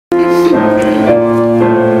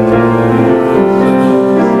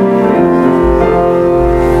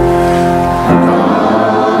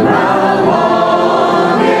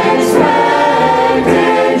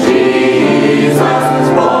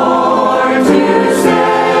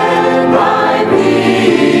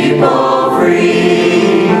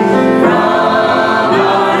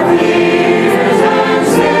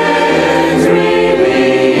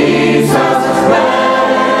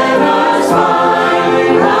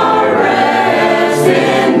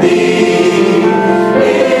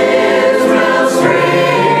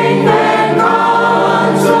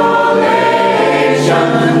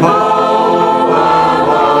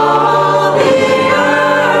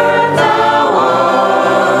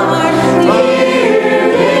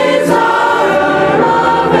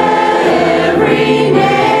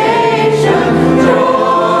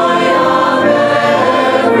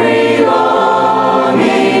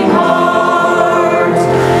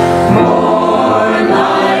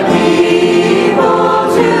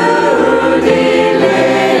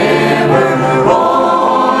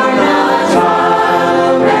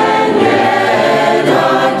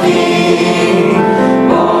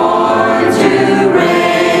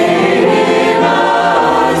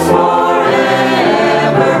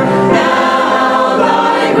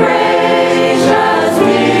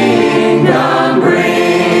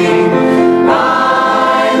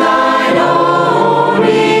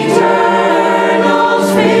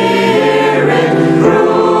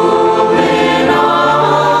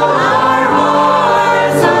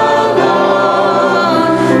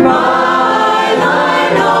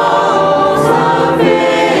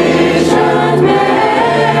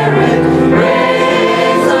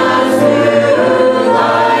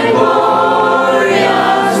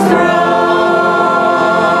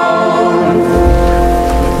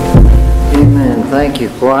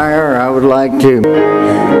choir, I would like to.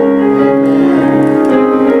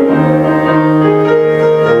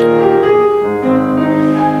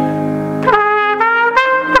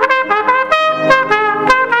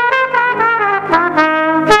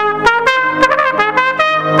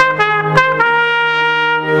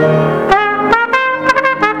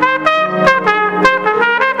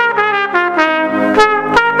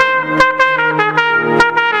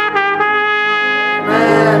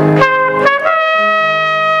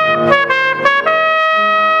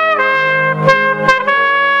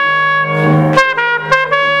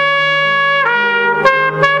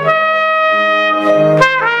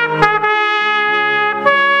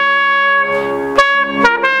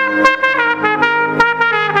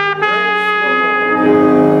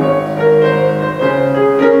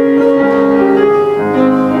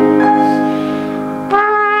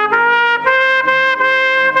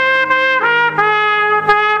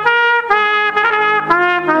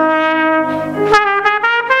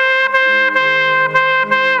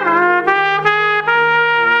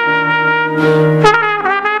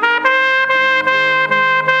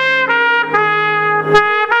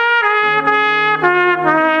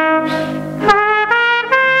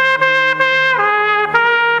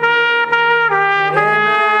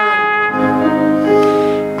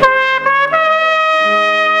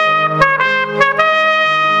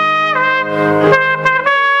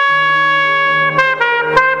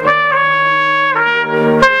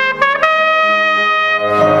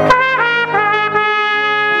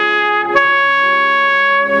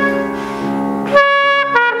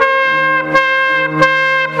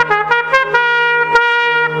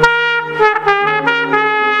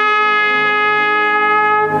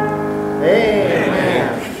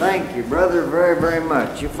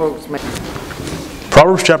 You folks may.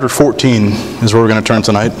 Proverbs chapter 14 is where we're going to turn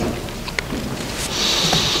tonight.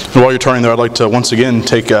 And while you're turning there, I'd like to once again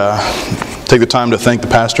take the time to thank the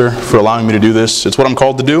pastor for allowing me to do this. It's what I'm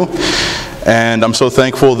called to do, and I'm so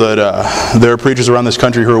thankful that there are preachers around this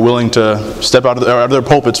country who are willing to step out of their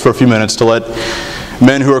pulpits for a few minutes to let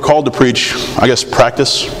men who are called to preach, I guess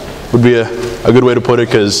practice would be a good way to put it,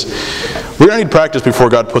 because we're going to need practice before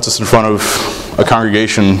God puts us in front of a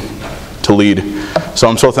congregation to lead. So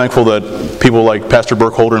I'm so thankful that people like Pastor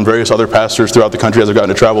Burkholder and various other pastors throughout the country as I've gotten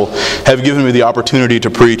to travel have given me the opportunity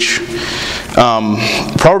to preach.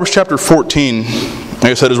 Proverbs chapter 14, like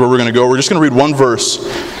I said, is where we're going to go. We're just going to read one verse,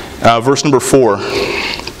 verse number 4.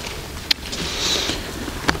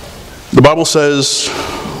 The Bible says,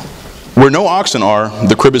 "Where no oxen are,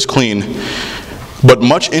 the crib is clean, but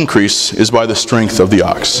much increase is by the strength of the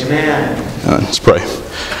ox." Amen. Let's pray.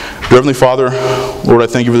 Dear Heavenly Father, Lord, I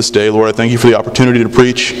thank you for this day. Lord, I thank you for the opportunity to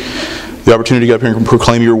preach, the opportunity to get up here and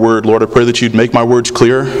proclaim your word. Lord, I pray that you'd make my words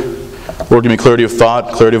clear. Lord, give me clarity of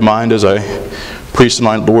thought, clarity of mind as I preach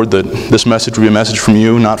tonight, Lord, that this message will be a message from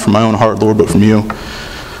you, not from my own heart, Lord, but from you.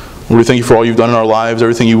 Lord, we thank you for all you've done in our lives,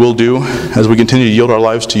 everything you will do as we continue to yield our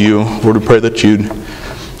lives to you. Lord, we pray that you'd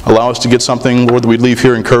allow us to get something, Lord, that we'd leave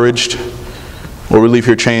here encouraged, Lord, we leave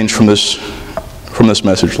here changed from this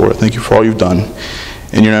message, Lord. I thank you for all you've done.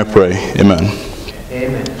 In your name I pray. Amen.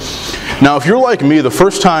 Amen. Now, if you're like me, the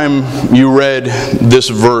first time you read this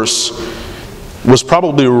verse was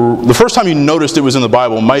probably, the first time you noticed it was in the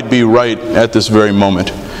Bible might be right at this very moment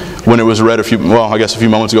when it was read a few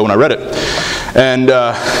moments ago when I read it. And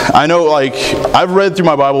I know, I've read through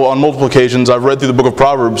my Bible on multiple occasions. I've read through the book of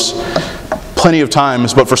Proverbs plenty of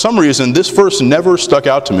times, but for some reason this verse never stuck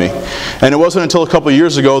out to me. And it wasn't until a couple of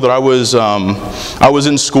years ago that I was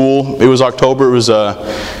in school. It was October.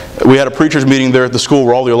 We had a preachers meeting there at the school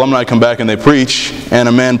where all the alumni come back and they preach, and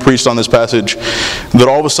a man preached on this passage that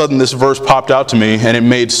all of a sudden this verse popped out to me and it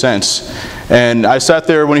made sense. And I sat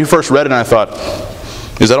there when he first read it and I thought,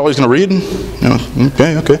 is that all he's going to read?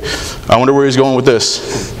 Okay. I wonder where he's going with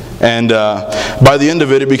this. And by the end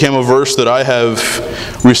of it, it became a verse that I have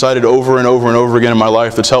recited over and over and over again in my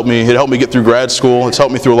life. It helped me get through grad school. It's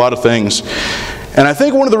helped me through a lot of things. And I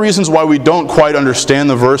think one of the reasons why we don't quite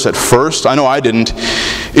understand the verse at first, I know I didn't,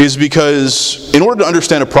 is because in order to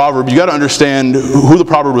understand a proverb, you got to understand who the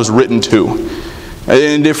proverb was written to.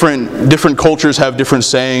 And different cultures have different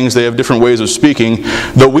sayings, they have different ways of speaking,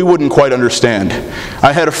 though we wouldn't quite understand.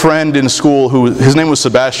 I had a friend in school his name was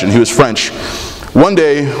Sebastian, he was French. One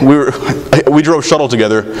day, we drove shuttle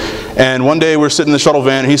together, and one day we're sitting in the shuttle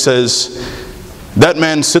van, and he says, "That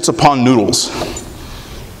man sits upon noodles."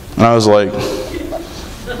 And I was like,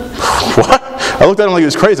 what? I looked at him like he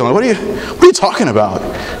was crazy. I'm like, what are you talking about?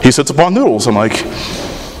 He sits upon noodles. I'm like,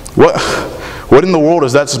 what in the world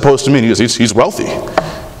is that supposed to mean? He goes, he's wealthy.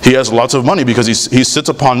 He has lots of money because he sits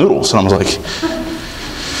upon noodles. And I was like,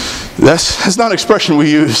 That's not an expression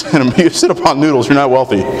we use. You sit upon noodles, you're not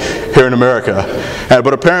wealthy here in America.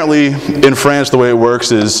 But apparently in France the way it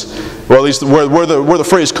works is, well, at least where the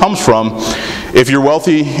phrase comes from, if you're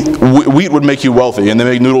wealthy, wheat would make you wealthy, and they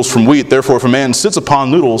make noodles from wheat. Therefore, if a man sits upon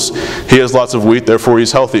noodles, he has lots of wheat, therefore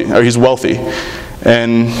he's healthy, or he's wealthy.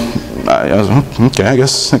 And I was, okay, I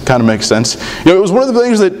guess that kind of makes sense. It was one of the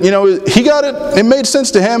things that, he got it, it made sense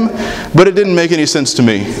to him, but it didn't make any sense to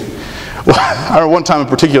me. Well, I remember one time in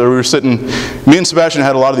particular, we were sitting, me and Sebastian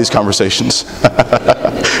had a lot of these conversations,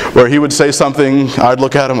 where he would say something, I'd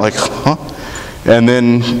look at him like, huh? And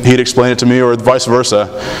then he'd explain it to me, or vice versa.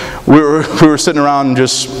 We were sitting around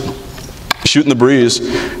just shooting the breeze.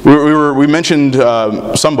 We mentioned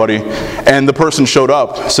somebody, and the person showed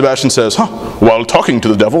up. Sebastian says, while talking to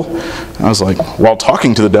the devil. I was like, while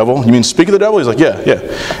talking to the devil? You mean speak of the devil? He's like, yeah.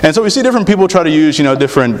 And so we see different people try to use,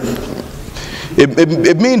 different...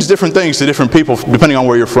 It means different things to different people depending on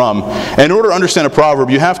where you're from. And in order to understand a proverb,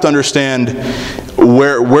 you have to understand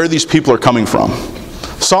where these people are coming from.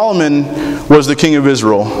 Solomon was the king of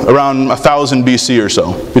Israel around 1000 BC or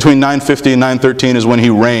so. Between 950 and 913 is when he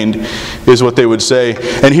reigned, is what they would say.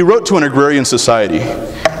 And he wrote to an agrarian society.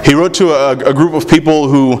 He wrote to a group of people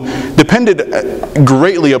who depended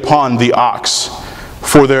greatly upon the ox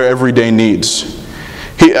for their everyday needs.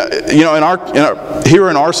 Here in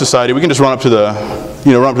our society, we can just run up to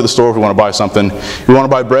the store if we want to buy something. If we want to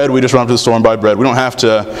buy bread, we just run up to the store and buy bread. We don't have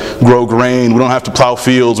to grow grain. We don't have to plow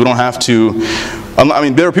fields. We don't have to.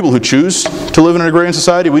 There are people who choose to live in an agrarian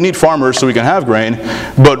society. We need farmers so we can have grain.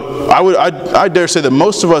 But I dare say that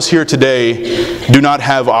most of us here today do not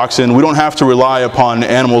have oxen. We don't have to rely upon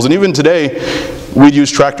animals. And even today, we'd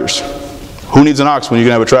use tractors. Who needs an ox when you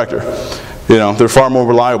can have a tractor? They're far more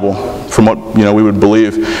reliable from what we would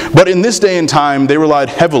believe. But in this day and time, they relied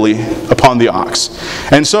heavily upon the ox.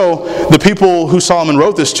 And so the people who Solomon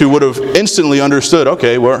wrote this to would have instantly understood,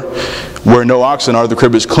 okay, where no oxen are, the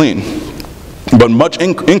crib is clean. But much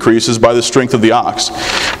increase is by the strength of the ox.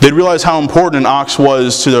 They'd realize how important an ox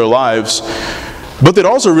was to their lives. But they'd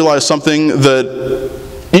also realize something, that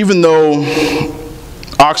even though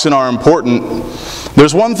oxen are important,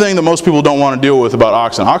 there's one thing that most people don't want to deal with about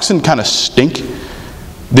oxen. Oxen kind of stink.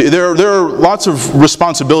 There are lots of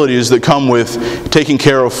responsibilities that come with taking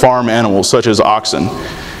care of farm animals, such as oxen.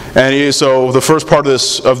 And so the first part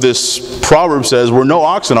of this proverb says, where no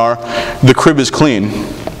oxen are, the crib is clean.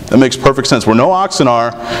 That makes perfect sense. Where no oxen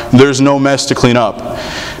are, there's no mess to clean up.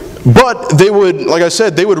 But they would, like I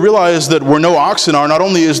said, they would realize that where no oxen are, not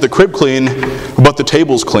only is the crib clean, but the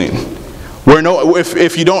table's clean. Where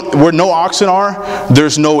no oxen are,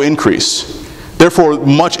 there's no increase. Therefore,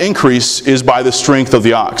 much increase is by the strength of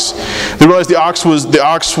the ox. They realized the ox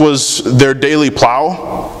was their daily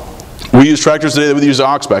plow. We use tractors today, they would use the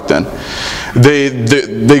ox back then.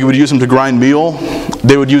 They would use them to grind meal.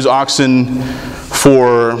 They would use oxen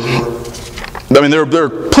for... there are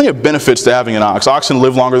plenty of benefits to having an ox. Oxen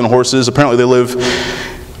live longer than horses. Apparently they live...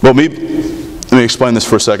 Let me explain this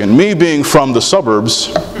for a second. Me being from the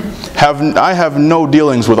suburbs, I have no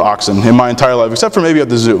dealings with oxen in my entire life, except for maybe at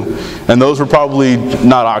the zoo. And those were probably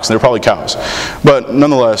not oxen, they were probably cows. But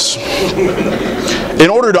nonetheless, in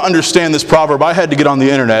order to understand this proverb, I had to get on the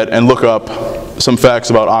internet and look up some facts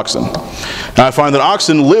about oxen. And I find that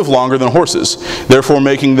oxen live longer than horses, therefore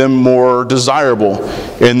making them more desirable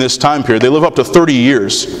in this time period. They live up to 30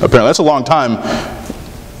 years, apparently. That's a long time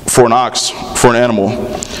for an ox, for an animal.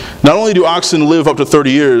 Not only do oxen live up to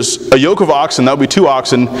 30 years, a yoke of oxen, that would be 2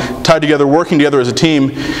 oxen, tied together, working together as a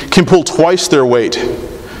team, can pull twice their weight.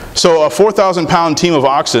 So a 4,000-pound team of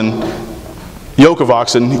oxen, yoke of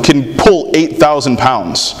oxen, can pull 8,000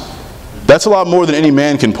 pounds. That's a lot more than any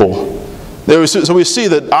man can pull. So we see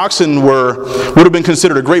that oxen would have been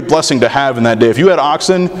considered a great blessing to have in that day. If you had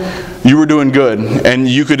oxen, you were doing good, and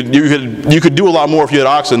you could do a lot more if you had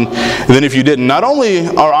oxen than if you didn't. Not only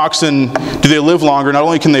are oxen, do they live longer, not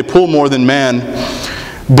only can they pull more than man,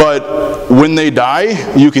 but when they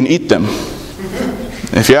die, you can eat them.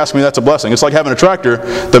 If you ask me, that's a blessing. It's like having a tractor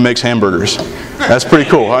that makes hamburgers. That's pretty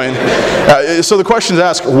cool. So the question is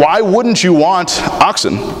asked, why wouldn't you want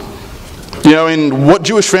oxen? What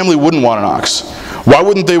Jewish family wouldn't want an ox? Why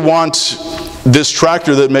wouldn't they want this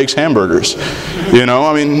tractor that makes hamburgers?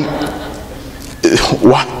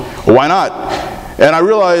 Why not? And I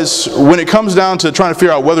realize when it comes down to trying to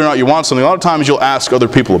figure out whether or not you want something, a lot of times you'll ask other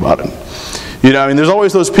people about it. There's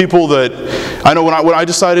always those people that, I know when I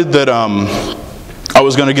decided that I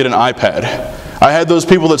was going to get an iPad, I had those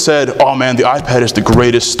people that said, oh man, the iPad is the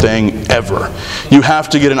greatest thing ever. You have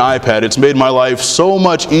to get an iPad. It's made my life so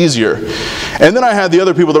much easier. And then I had the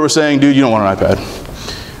other people that were saying, dude, you don't want an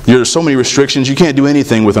iPad. There's so many restrictions. You can't do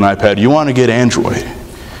anything with an iPad. You want to get Android.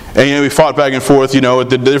 And we fought back and forth. The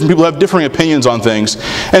different people have differing opinions on things,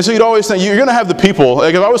 and so you'd always think you're going to have the people.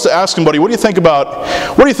 Like if I was to ask somebody, what do you think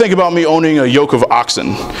about me owning a yoke of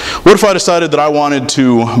oxen? What if I decided that I wanted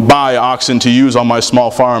to buy oxen to use on my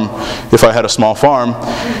small farm, if I had a small farm?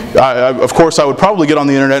 Of course, I would probably get on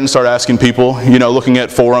the internet and start asking people, looking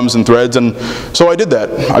at forums and threads, and so I did that.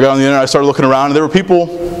 I got on the internet, I started looking around, and there were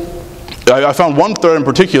people. I found one thread in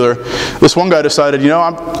particular. This one guy decided,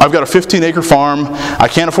 I've got a 15-acre farm. I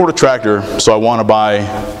can't afford a tractor, so I want to buy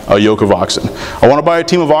a yoke of oxen. I want to buy a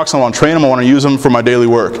team of oxen. I want to train them. I want to use them for my daily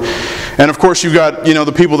work. And of course, you've got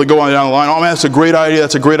the people that go on down the line. Oh man, that's a great idea.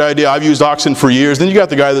 That's a great idea. I've used oxen for years. Then you got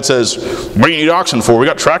the guy that says, "What do you need oxen for? We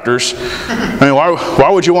got tractors." I mean, why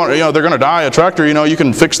would you want? They're going to die. A tractor, you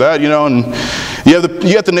can fix that. And you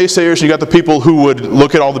got the naysayers. And you got the people who would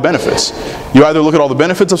look at all the benefits. You either look at all the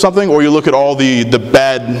benefits of something, or you look at all the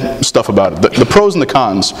bad stuff about it. The pros and the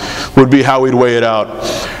cons would be how we'd weigh it out.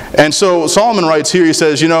 And so Solomon writes here, he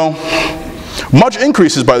says, much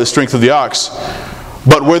increases by the strength of the ox,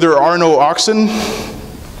 but where there are no oxen,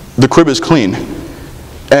 the crib is clean.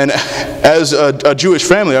 And as a Jewish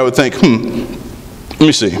family, I would think, let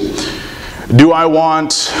me see. Do I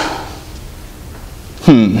want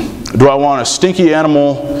a stinky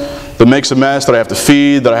animal that makes a mess that I have to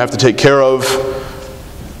feed, that I have to take care of,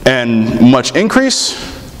 and much increase?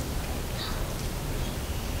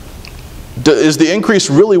 Is the increase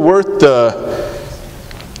really worth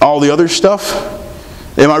all the other stuff?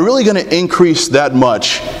 Am I really going to increase that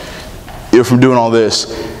much if I'm doing all this?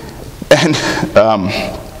 And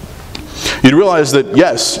you'd realize that,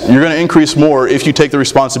 yes, you're going to increase more if you take the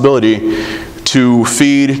responsibility to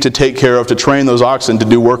feed, to take care of, to train those oxen to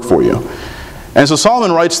do work for you. And so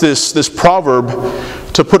Solomon writes this proverb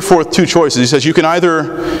to put forth two choices. He says you can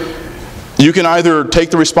either take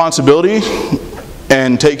the responsibility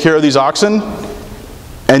and take care of these oxen,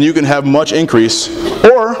 and you can have much increase,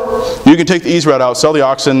 or you can take the easy route out, sell the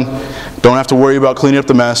oxen, don't have to worry about cleaning up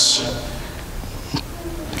the mess,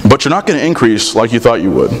 but you're not going to increase like you thought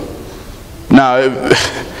you would. Now,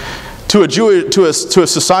 to a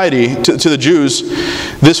society, to the Jews,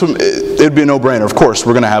 it'd be a no-brainer. Of course,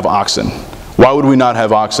 we're going to have oxen. Why would we not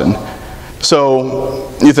have oxen? So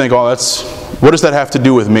you think, what does that have to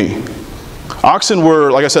do with me? Oxen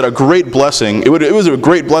were, like I said, a great blessing. It was a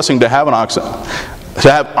great blessing to have an oxen.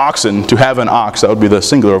 To have an ox, that would be the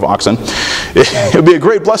singular of oxen. It would be a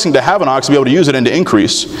great blessing to have an ox, to be able to use it and to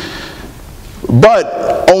increase.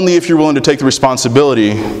 But only if you're willing to take the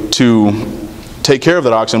responsibility to take care of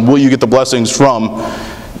that oxen will you get the blessings from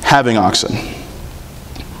having oxen.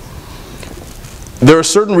 There are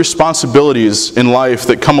certain responsibilities in life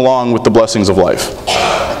that come along with the blessings of life.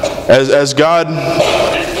 As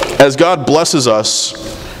God blesses us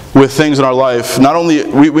with things in our life, not only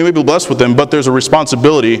we may be blessed with them, but there's a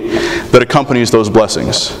responsibility that accompanies those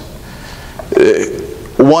blessings.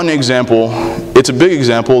 One example, it's a big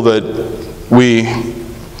example that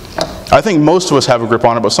I think most of us have a grip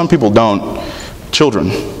on it, but some people don't.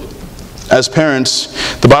 Children. As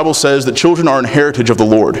parents, the Bible says that children are an heritage of the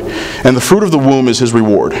Lord, and the fruit of the womb is his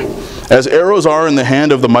reward. As arrows are in the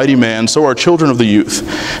hand of the mighty man, so are children of the youth.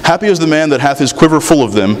 Happy is the man that hath his quiver full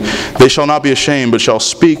of them. They shall not be ashamed, but shall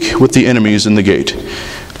speak with the enemies in the gate.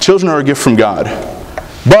 Children are a gift from God.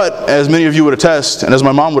 But, as many of you would attest, and as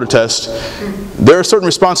my mom would attest, there are certain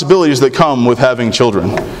responsibilities that come with having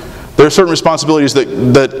children. There are certain responsibilities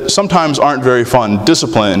that sometimes aren't very fun.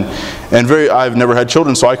 Discipline, and I've never had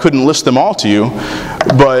children, so I couldn't list them all to you.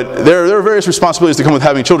 But there are various responsibilities that come with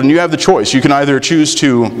having children. You have the choice. You can either choose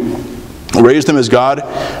to raise them as God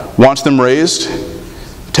wants them raised,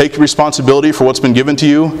 take responsibility for what's been given to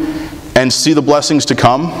you, and see the blessings to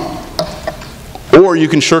come. Or you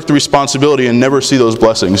can shirk the responsibility and never see those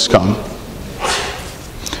blessings come.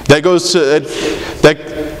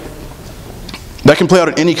 That can play out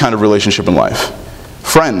in any kind of relationship in life.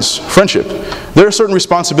 Friendship. There are certain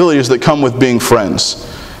responsibilities that come with being friends.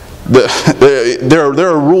 There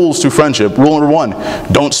are rules to friendship. Rule number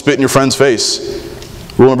 1, don't spit in your friend's face.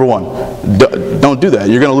 Rule number 1, don't do that.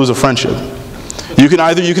 You're going to lose a friendship. You can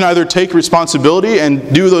either take responsibility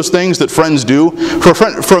and do those things that friends do.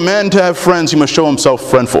 For a man to have friends, he must show himself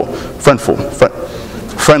friendly.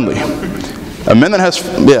 A man that has,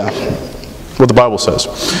 what the Bible says.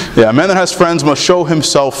 A man that has friends must show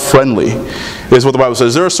himself friendly, is what the Bible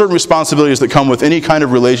says. There are certain responsibilities that come with any kind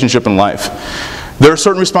of relationship in life. There are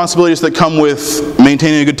certain responsibilities that come with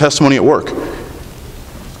maintaining a good testimony at work.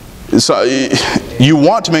 So, you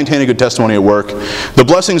want to maintain a good testimony at work. The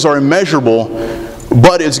blessings are immeasurable,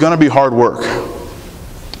 but it's going to be hard work.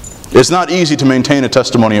 It's not easy to maintain a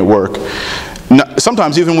testimony at work.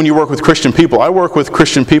 Sometimes even when you work with Christian people, I've worked with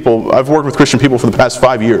Christian people for the past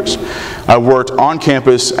 5 years. I've worked on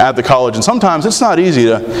campus at the college, and sometimes it's not easy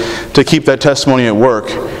to keep that testimony at work.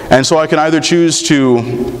 And so I can either choose to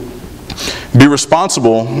be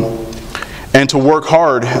responsible and to work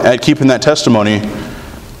hard at keeping that testimony,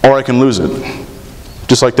 or I can lose it.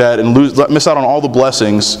 Just like that, and miss out on all the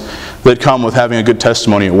blessings that come with having a good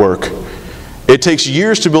testimony at work. It takes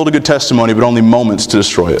years to build a good testimony, but only moments to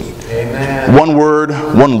destroy it. Amen. One word,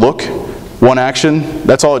 one look, one action,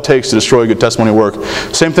 that's all it takes to destroy a good testimony at work.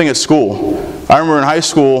 Same thing at school. I remember in high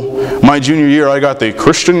school, my junior year, I got the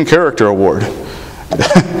Christian Character Award.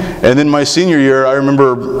 And then my senior year, I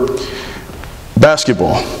remember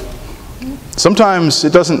basketball. Sometimes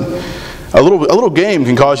it doesn't, a little game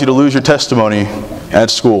can cause you to lose your testimony at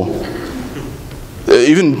school.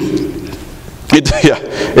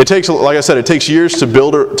 It takes, like I said, it takes years to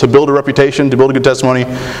build a reputation, to build a good testimony,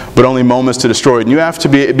 but only moments to destroy it. And you have to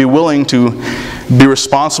be willing to be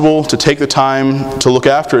responsible, to take the time to look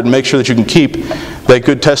after it and make sure that you can keep that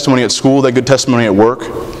good testimony at school, that good testimony at work.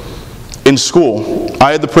 In school,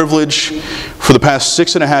 I had the privilege for the past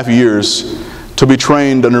 6.5 years to be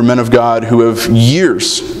trained under men of God who have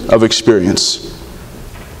years of experience.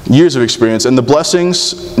 Years of experience, and the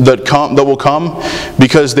blessings that will come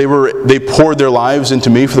because they poured their lives into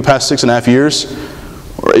me for the past 6.5 years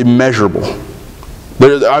are immeasurable.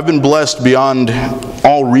 I've been blessed beyond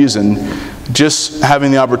all reason just having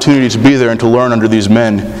the opportunity to be there and to learn under these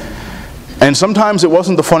men. And sometimes it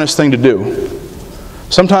wasn't the funnest thing to do.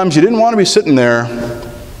 Sometimes you didn't want to be sitting there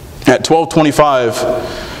at 12:25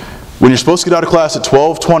 when you're supposed to get out of class at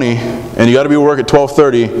 12:20 and you got to be at work at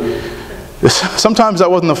 12:30. Sometimes that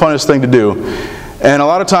wasn't the funnest thing to do. And a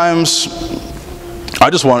lot of times,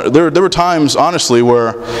 there were times, honestly,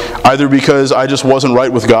 where either because I just wasn't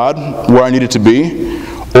right with God, where I needed to be,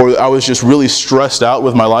 or I was just really stressed out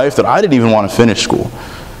with my life that I didn't even want to finish school.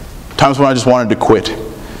 Times when I just wanted to quit.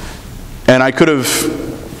 And I could have,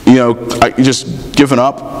 just given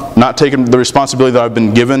up, not taken the responsibility that I've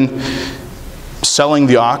been given, selling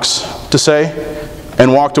the ox, to say,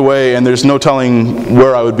 and walked away, and there's no telling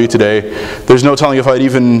where I would be today. There's no telling if I'd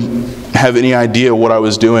even have any idea what I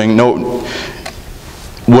was doing.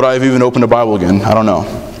 Would I have even opened a Bible again? I don't know.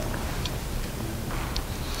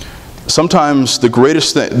 Sometimes the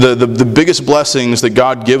greatest thing, the biggest blessings that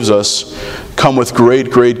God gives us come with great,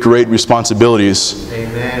 great, great responsibilities.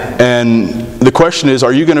 Amen. And the question is,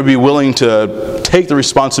 are you going to be willing to take the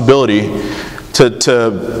responsibility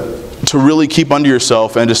to really keep under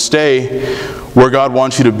yourself and to stay where God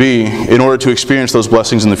wants you to be in order to experience those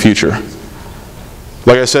blessings in the future?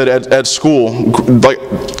 Like I said, at school,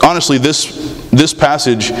 honestly, this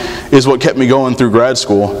passage is what kept me going through grad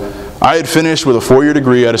school. I had finished with a 4-year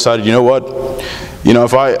degree. I decided, you know what?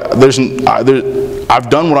 If I've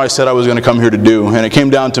done what I said I was going to come here to do. And it came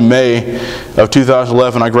down to May of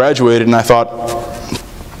 2011. I graduated, and I thought,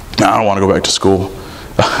 I don't want to go back to school.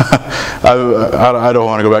 I don't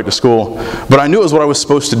want to go back to school. But I knew it was what I was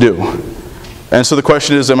supposed to do. And so the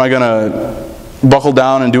question is, am I going to buckle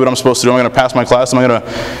down and do what I'm supposed to do? Am I going to pass my class? Am I going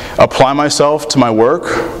to apply myself to my work?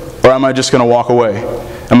 Or am I just going to walk away?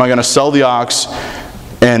 Am I going to sell the ox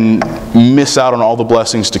and miss out on all the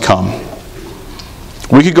blessings to come?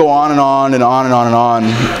 We could go on and on and on and on and on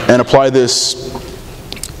and apply this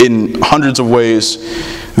in hundreds of ways,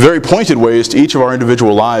 very pointed ways to each of our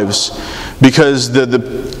individual lives, because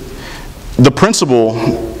the principle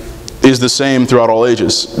is the same throughout all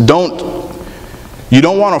ages. You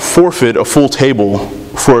don't want to forfeit a full table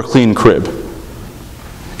for a clean crib.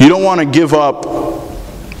 You don't want to give up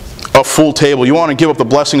a full table. You want to give up the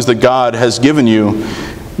blessings that God has given you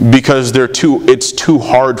because it's too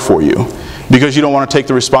hard for you. Because you don't want to take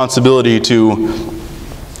the responsibility to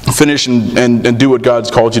finish and do what God's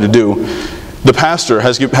called you to do. The pastor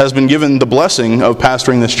has been given the blessing of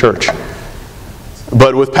pastoring this church.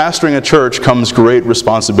 But with pastoring a church comes great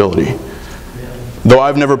responsibility. Though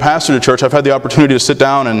I've never pastored a church, I've had the opportunity to sit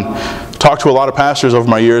down and talk to a lot of pastors over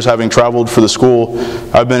my years, having traveled for the school.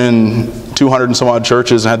 I've been in 200 and some odd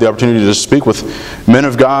churches and had the opportunity to speak with men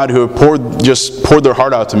of God who have poured their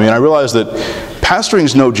heart out to me. And I realized that pastoring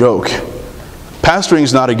is no joke. Pastoring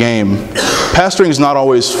is not a game. Pastoring is not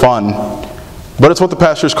always fun. But it's what the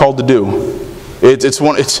pastor is called to do.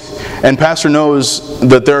 And pastor knows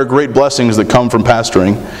that there are great blessings that come from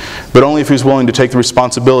pastoring, but only if he's willing to take the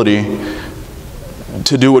responsibility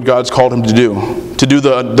to do what God's called him to do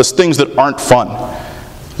the things that aren't fun.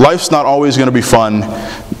 Life's not always going to be fun.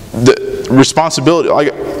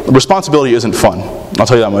 Responsibility isn't fun. I'll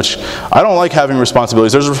tell you that much. I don't like having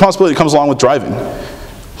responsibilities. There's a responsibility that comes along with driving.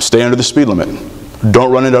 Stay under the speed limit.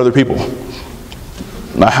 Don't run into other people.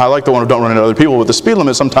 I like the one of don't run into other people, but the speed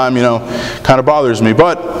limit sometimes, kind of bothers me.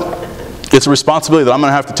 But it's a responsibility that I'm going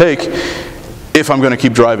to have to take if I'm going to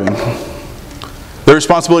keep driving. There are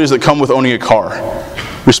responsibilities that come with owning a car.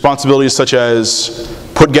 Responsibilities such as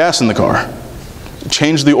put gas in the car,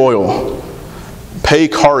 change the oil, pay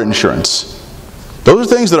car insurance. Those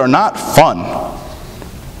are things that are not fun,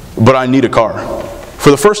 but I need a car.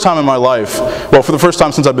 For the first time in my life, for the first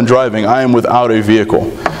time since I've been driving, I am without a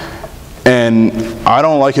vehicle. And I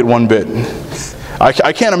don't like it one bit.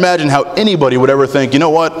 I can't imagine how anybody would ever think, you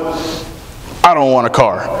know what, I don't want a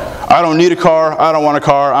car. I don't need a car, I don't want a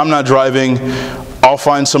car, I'm not driving, I'll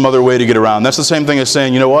find some other way to get around. That's the same thing as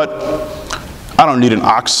saying, you know what, I don't need an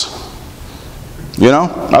ox.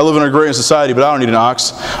 I live in an agrarian society, but I don't need an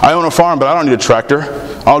ox. I own a farm, but I don't need a tractor.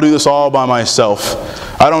 I'll do this all by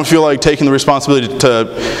myself. I don't feel like taking the responsibility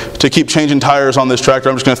to keep changing tires on this tractor.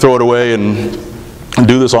 I'm just going to throw it away and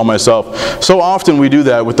do this all myself. So often we do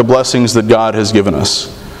that with the blessings that God has given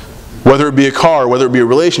us. Whether it be a car, whether it be a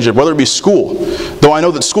relationship, whether it be school. Though I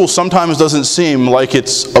know that school sometimes doesn't seem like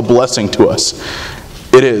it's a blessing to us.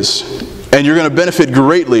 It is. And you're going to benefit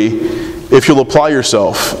greatly if you'll apply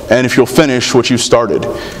yourself and if you'll finish what you started.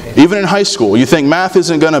 Even in high school, you think math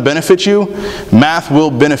isn't going to benefit you? Math will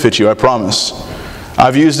benefit you, I promise.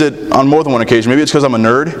 I've used it on more than one occasion. Maybe it's because I'm a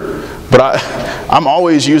nerd, but I'm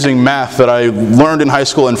always using math that I learned in high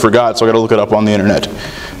school and forgot, so I got to look it up on the internet.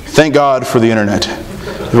 Thank God for the internet.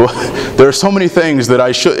 There are so many things that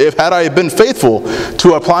I should, had I been faithful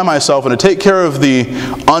to apply myself and to take care of the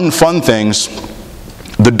unfun things,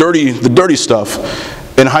 the dirty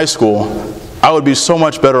stuff in high school, I would be so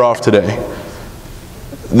much better off today.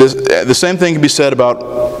 The same thing can be said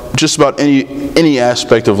about just about any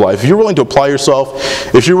aspect of life. If you're willing to apply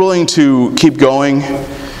yourself, if you're willing to keep going,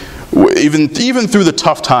 even through the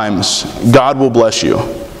tough times, God will bless you.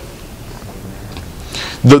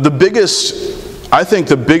 I think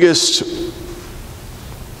the biggest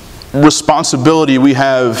responsibility we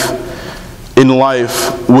have in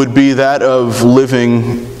life would be that of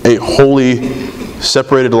living a holy,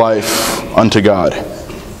 separated life unto God.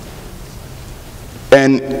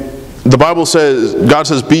 And the Bible says, God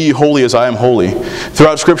says, be holy as I am holy.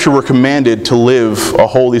 Throughout Scripture, we're commanded to live a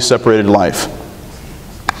holy, separated life.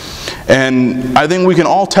 And I think we can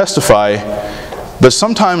all testify that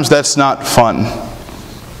sometimes that's not fun.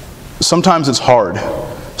 Sometimes it's hard.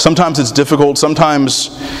 Sometimes it's difficult.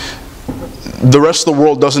 Sometimes the rest of the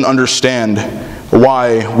world doesn't understand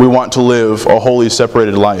why we want to live a holy,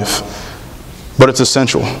 separated life. But it's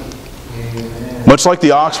essential. Amen. Much like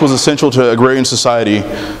the ox was essential to agrarian society,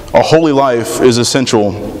 a holy life is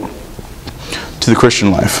essential to the Christian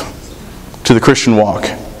life, to the Christian walk.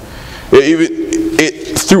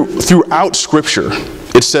 Throughout Scripture,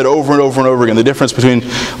 it's said over and over and over again, the difference between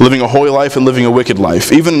living a holy life and living a wicked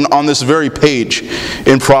life. Even on this very page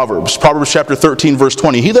in Proverbs chapter 13, verse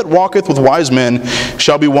 20, he that walketh with wise men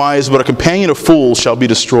shall be wise, but a companion of fools shall be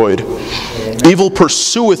destroyed. Evil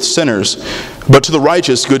pursueth sinners, but to the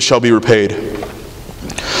righteous good shall be repaid.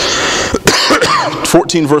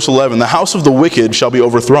 14, verse 11, the house of the wicked shall be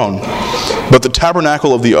overthrown, but the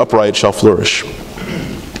tabernacle of the upright shall flourish.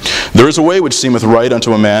 There is a way which seemeth right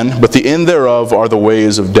unto a man, but the end thereof are the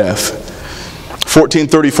ways of death.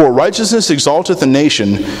 14:34, righteousness exalteth a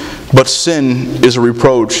nation, but sin is a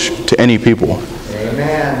reproach to any people.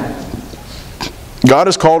 Amen. God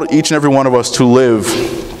has called each and every one of us to live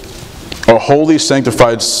a holy,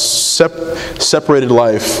 sanctified, separated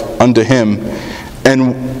life unto Him.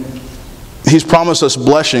 And He's promised us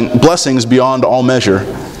blessings beyond all measure.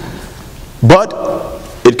 But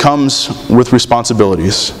it comes with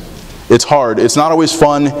responsibilities. It's hard. It's not always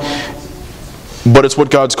fun, but it's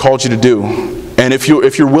what God's called you to do. And if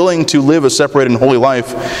you're willing to live a separated and holy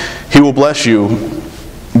life, He will bless you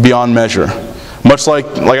beyond measure. Much like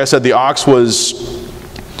I said, the ox was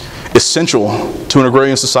essential to an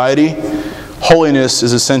agrarian society, holiness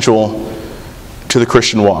is essential to the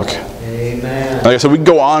Christian walk. Amen. Like I said, we can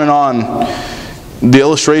go on and on. The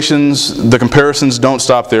illustrations, the comparisons don't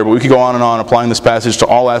stop there, but we could go on and on applying this passage to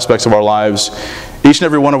all aspects of our lives. Each and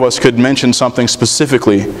every one of us could mention something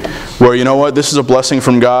specifically where, you know what, this is a blessing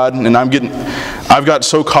from God, and I've got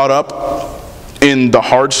so caught up in the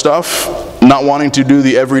hard stuff, not wanting to do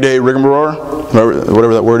the everyday rigmarole,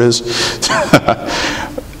 whatever that word is,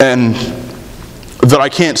 and that I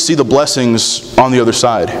can't see the blessings on the other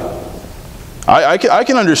side. I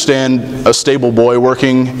can understand a stable boy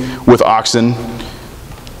working with oxen.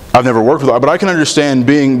 I've never worked with it, but I can understand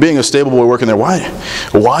being a stable boy working there.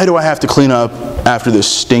 Why do I have to clean up after this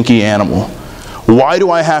stinky animal? Why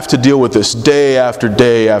do I have to deal with this day after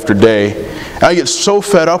day after day? And I get so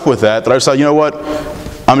fed up with that I decide, you know what?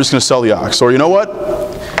 I'm just going to sell the ox. Or you know what?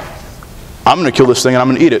 I'm going to kill this thing and I'm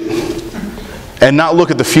going to eat it. And not look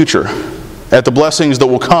at the future, at the blessings that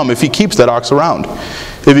will come if he keeps that ox around.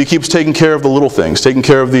 If he keeps taking care of the little things, taking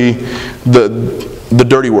care of the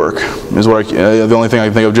dirty work is what the only thing I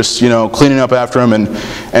can think of. Just, cleaning up after him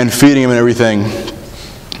and feeding him and everything.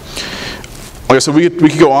 Like I said, we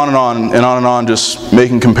could go on and on and on and on, just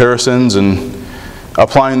making comparisons and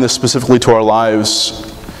applying this specifically to our lives.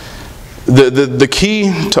 The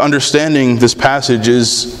key to understanding this passage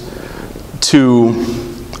is to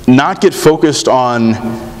not get focused on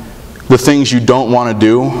the things you don't want to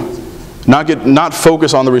do. Not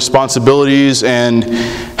focus on the responsibilities and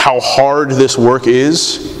how hard this work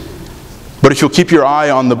is. But if you'll keep your eye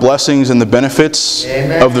on the blessings and the benefits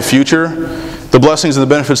Amen. Of the future, the blessings and the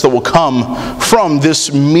benefits that will come from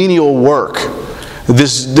this menial work,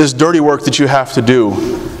 this dirty work that you have to do,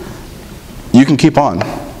 you can keep on.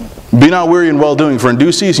 Be not weary in well-doing, for in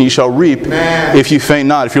due season you shall reap if you faint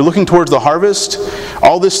not. If you're looking towards the harvest,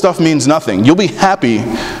 all this stuff means nothing. You'll be happy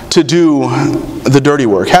to do the dirty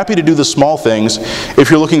work, happy to do the small things if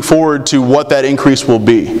you're looking forward to what that increase will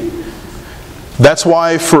be. That's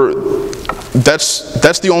why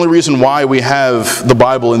that's the only reason why we have the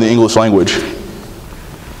Bible in the English language.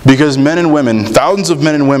 Because men and women, thousands of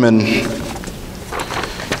men and women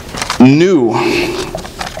knew,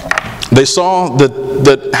 they saw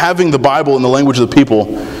that having the Bible in the language of the people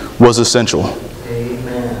was essential.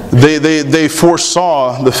 Amen. They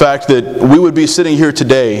foresaw the fact that we would be sitting here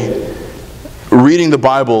today reading the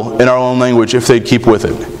Bible in our own language if they'd keep with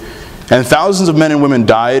it. And thousands of men and women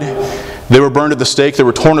died. They were burned at the stake. They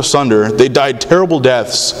were torn asunder. They died terrible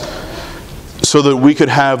deaths so that we could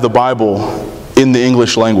have the Bible in the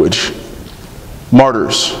English language.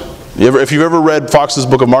 Martyrs. If you've ever read Fox's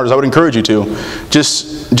Book of Martyrs, I would encourage you to.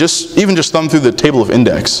 Just thumb through the table of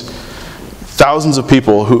index. Thousands of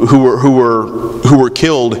people who were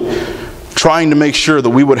killed trying to make sure that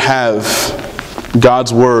we would have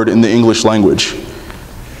God's Word in the English language.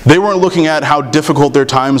 They weren't looking at how difficult their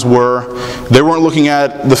times were. They weren't looking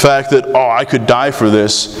at the fact that, I could die for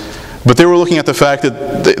this. But they were looking at the fact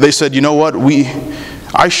that they said, you know what,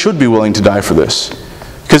 I should be willing to die for this.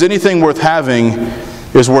 Because anything worth having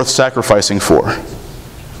is worth sacrificing for.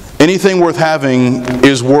 Anything worth having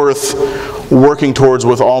is worth working towards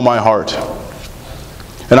with all my heart.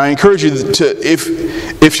 And I encourage you to,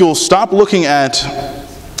 if you'll stop looking at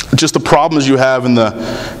just the problems you have and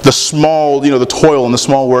the small, the toil and the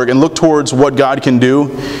small work, and look towards what God can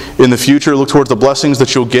do in the future, look towards the blessings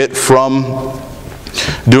that you'll get from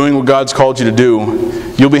doing what God's called you to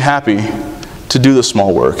do, you'll be happy to do the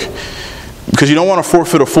small work. Because you don't want to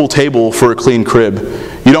forfeit a full table for a clean crib.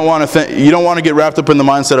 You don't want to get wrapped up in the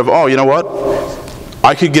mindset of, you know what?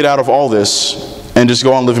 I could get out of all this and just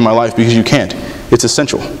go on living my life, because you can't. It's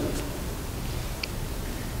essential.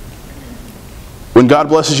 When God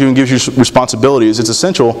blesses you and gives you responsibilities, it's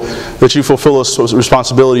essential that you fulfill those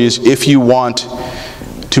responsibilities if you want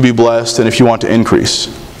to be blessed and if you want to increase.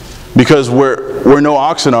 Because where no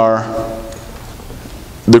oxen are,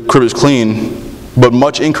 the crib is clean, but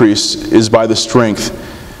much increase is by the strength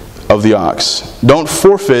of the ox. Don't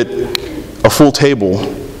forfeit a full table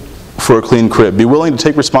for a clean crib. Be willing to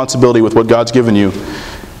take responsibility with what God's given you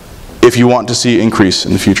if you want to see increase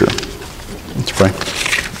in the future. Let's pray.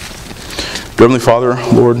 Dear Heavenly Father,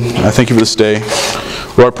 Lord, I thank you for this day.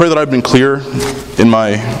 Lord, I pray that I've been clear in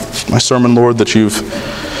my sermon, Lord, that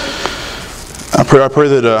I pray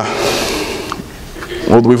that,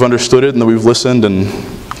 Lord, we've understood it and that we've listened, and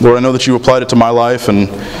Lord, I know that you applied it to my life and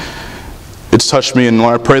it's touched me, and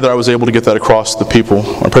Lord, I pray that I was able to get that across to the people.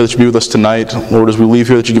 I pray that you be with us tonight, Lord, as we leave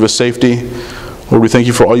here, that you give us safety. Lord, we thank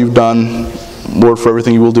you for all you've done, Lord, for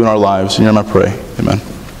everything you will do in our lives. In your name I pray. Amen.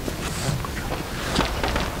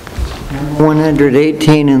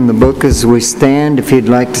 118 in the book as we stand, if you'd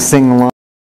like to sing along.